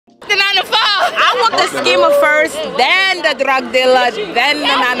want the schemer first, then the drug dealer, then the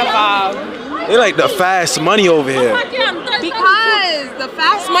 9 to 5. They like the fast money over here. Because the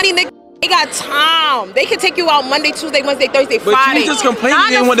fast money niggas, they got time. They can take you out Monday, Tuesday, Wednesday, Thursday, But Friday. you just complain 9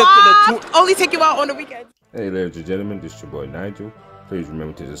 you to didn't want 5, only take you out on the weekends. Hey ladies and gentlemen, this is your boy Nigel. Please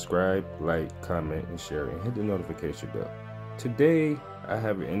remember to subscribe, like, comment, and share, and hit the notification bell. Today, I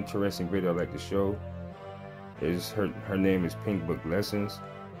have an interesting video I'd like to show. Her name is Pink Book Lessons,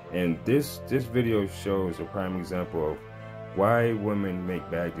 and this video shows a prime example of why women make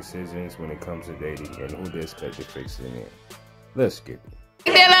bad decisions when it comes to dating and who they expect to fix it in. Let's get it.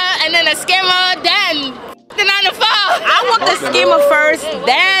 Dealer and then a scammer, then the 9 to 5. I want the schemer first,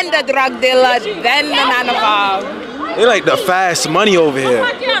 then the drug dealer, then the 9 to 5. They like the fast money over here.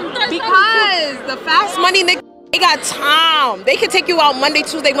 Because the fast money niggas, they got time. They can take you out Monday,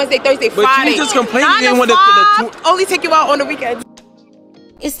 Tuesday, Wednesday, Thursday, But Friday. you just complain 9 you didn't to want 5, only take you out on the weekends.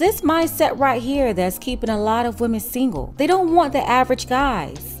 It's this mindset right here that's keeping a lot of women single. They don't want the average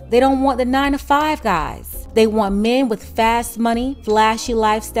guys. They don't want the 9 to 5 guys. They want men with fast money, flashy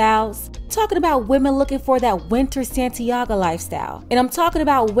lifestyles. Talking about women looking for that winter Santiago lifestyle. And I'm talking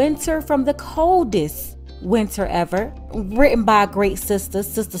about winter from the coldest winter ever, written by a great sister,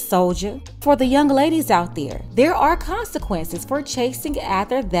 Sister Soldier. For the young ladies out there are consequences for chasing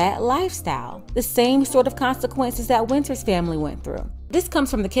after that lifestyle. The same sort of consequences that Winter's family went through. This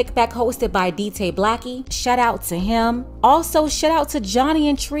comes from The Kickback, hosted by DT Blackie. Shout out to him. Also, shout out to Johnny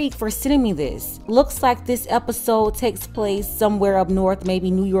Intrigue for sending me this. Looks like this episode takes place somewhere up north,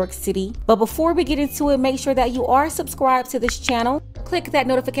 maybe New York City. But before we get into it, make sure that you are subscribed to this channel. Click that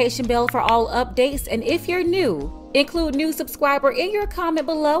notification bell for all updates. And if you're new, include new subscriber in your comment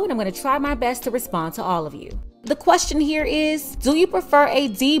below, and I'm going to try my best to respond to all of you. The question here is, do you prefer a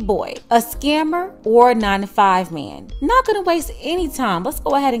D-boy, a scammer, or a 9 to 5 man? Not gonna waste any time. Let's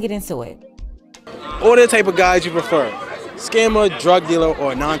go ahead and get into it. What are the type of guys you prefer? Scammer, drug dealer,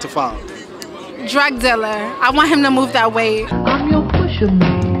 or 9 to 5? Drug dealer. I want him to move that weight. I'm your pusher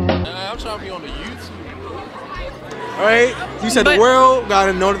man. I'm trying to be on the YouTube. Alright? You said the world got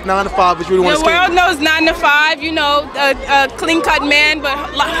a 9 to 5, but you don't want to The scam. world knows 9 to 5, you know, a clean-cut man, but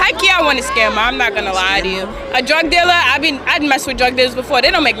heck yeah, I want a scammer. I'm not gonna lie to you. A drug dealer, I'd mess with drug dealers before. They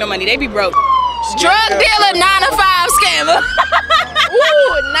don't make no money. They be broke. Drug dealer, 9 to 5 scammer.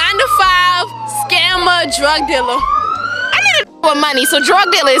 Ooh, 9 to 5 scammer, drug dealer. I need a with money, so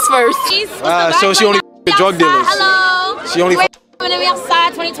drug dealer is first. So she only with drug dealers. Hello. She only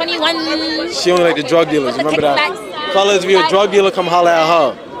outside 2021. She only like the drug dealers. Remember that? Fellas, if you're a drug dealer, come holler at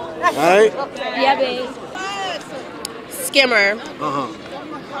her. Alright? Yeah, babe. Scammer,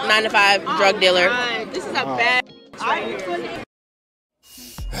 9 to 5, drug dealer. This is a bad.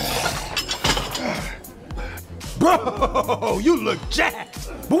 Bro, you look jacked.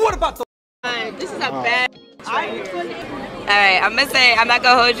 But what about the? This is a bad. Alright, I'm not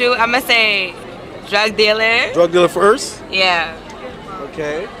gonna hold you. I'm gonna say drug dealer. Drug dealer first? Yeah.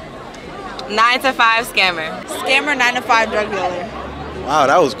 Okay. 9 to 5 scammer. Scammer, 9 to 5, drug dealer. Wow,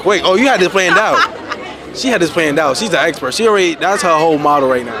 that was quick. Oh, you had this planned out. She had this planned out. She's the expert. That's her whole model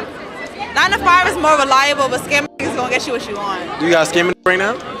right now. 9 to 5 is more reliable, but scammer is gonna get you what you want. Do you got scamming right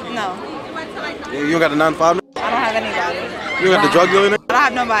now? No, You don't got the 9 to 5 now? I don't have anybody. You don't got the drug dealer now? I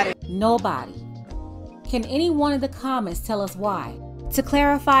don't have nobody. Nobody. Can anyone in the comments tell us why? To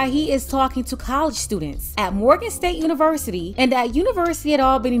clarify, he is talking to college students at Morgan State University and at University at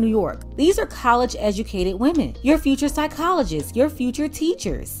Albany, New York. These are college-educated women, your future psychologists, your future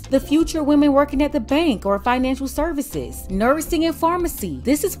teachers, the future women working at the bank or financial services, nursing and pharmacy.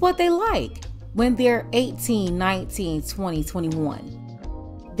 This is what they like when they're 18, 19, 20,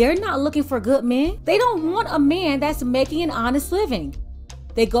 21. They're not looking for good men. They don't want a man that's making an honest living.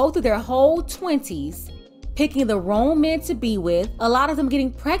 They go through their whole 20s picking the wrong men to be with, a lot of them getting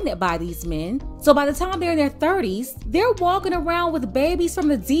pregnant by these men. So by the time they're in their 30s, they're walking around with babies from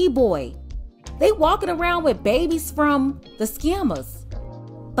the D-boy. They walking around with babies from the scammers.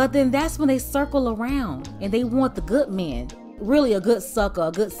 But then that's when they circle around and they want the good man, really a good sucker,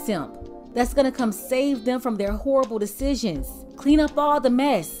 a good simp, that's gonna come save them from their horrible decisions, clean up all the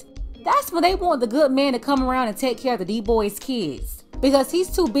mess. That's when they want the good man to come around and take care of the D-boy's kids. Because he's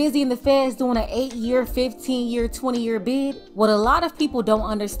too busy in the feds doing an 8-year, 15-year, 20-year bid. What a lot of people don't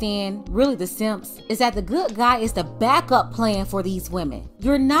understand, really the simps, is that the good guy is the backup plan for these women.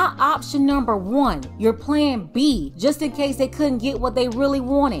 You're not option number 1. You're plan B, just in case they couldn't get what they really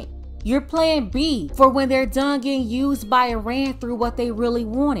wanted. You're plan B for when they're done getting used by and ran through what they really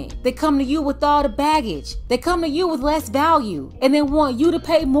wanted. They come to you with all the baggage. They come to you with less value and then want you to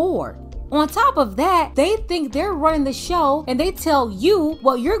pay more. On top of that, they think they're running the show and they tell you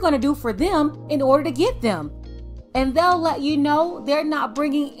what you're going to do for them in order to get them. And they'll let you know they're not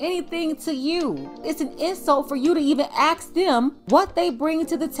bringing anything to you. It's an insult for you to even ask them what they bring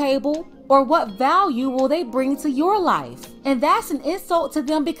to the table or what value will they bring to your life. And that's an insult to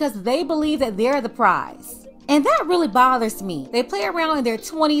them because they believe that they're the prize. And that really bothers me. They play around in their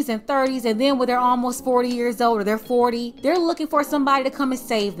 20s and 30s, and then when they're almost 40 years old or they're 40, they're looking for somebody to come and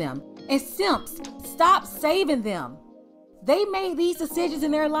save them. And simps, stop saving them. They made these decisions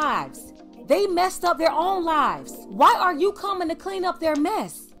in their lives. They messed up their own lives. Why are you coming to clean up their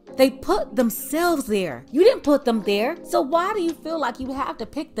mess? They put themselves there. You didn't put them there. So why do you feel like you have to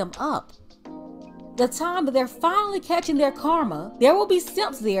pick them up? The time that they're finally catching their karma, there will be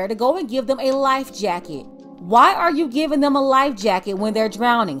simps there to go and give them a life jacket. Why are you giving them a life jacket when they're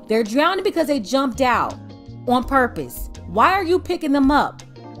drowning? They're drowning because they jumped out on purpose. Why are you picking them up?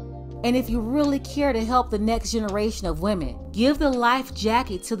 And if you really care to help the next generation of women, give the life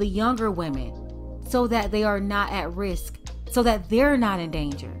jacket to the younger women so that they are not at risk, so that they're not in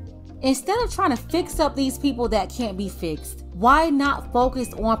danger. Instead of trying to fix up these people that can't be fixed, why not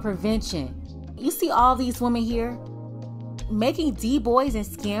focus on prevention? You see all these women here making D-boys and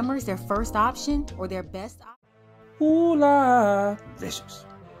scammers their first option or their best option. Ooh la, vicious.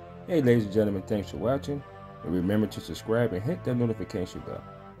 Hey ladies and gentlemen, thanks for watching. And remember to subscribe and hit that notification bell.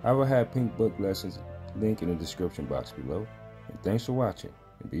 I will have Pink Book Lessons link in the description box below. And thanks for watching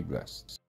and be blessed.